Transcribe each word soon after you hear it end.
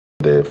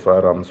The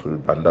firearms will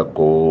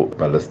undergo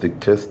ballistic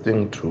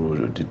testing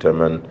to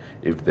determine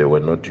if they were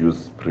not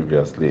used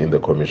previously in the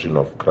commission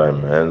of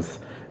crime. Hence,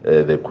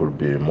 there could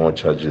be more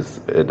charges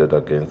added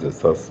against the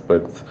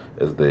suspects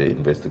as the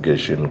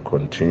investigation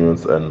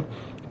continues, and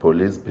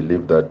police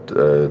believe that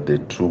the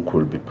two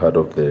could be part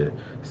of the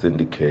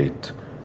syndicate.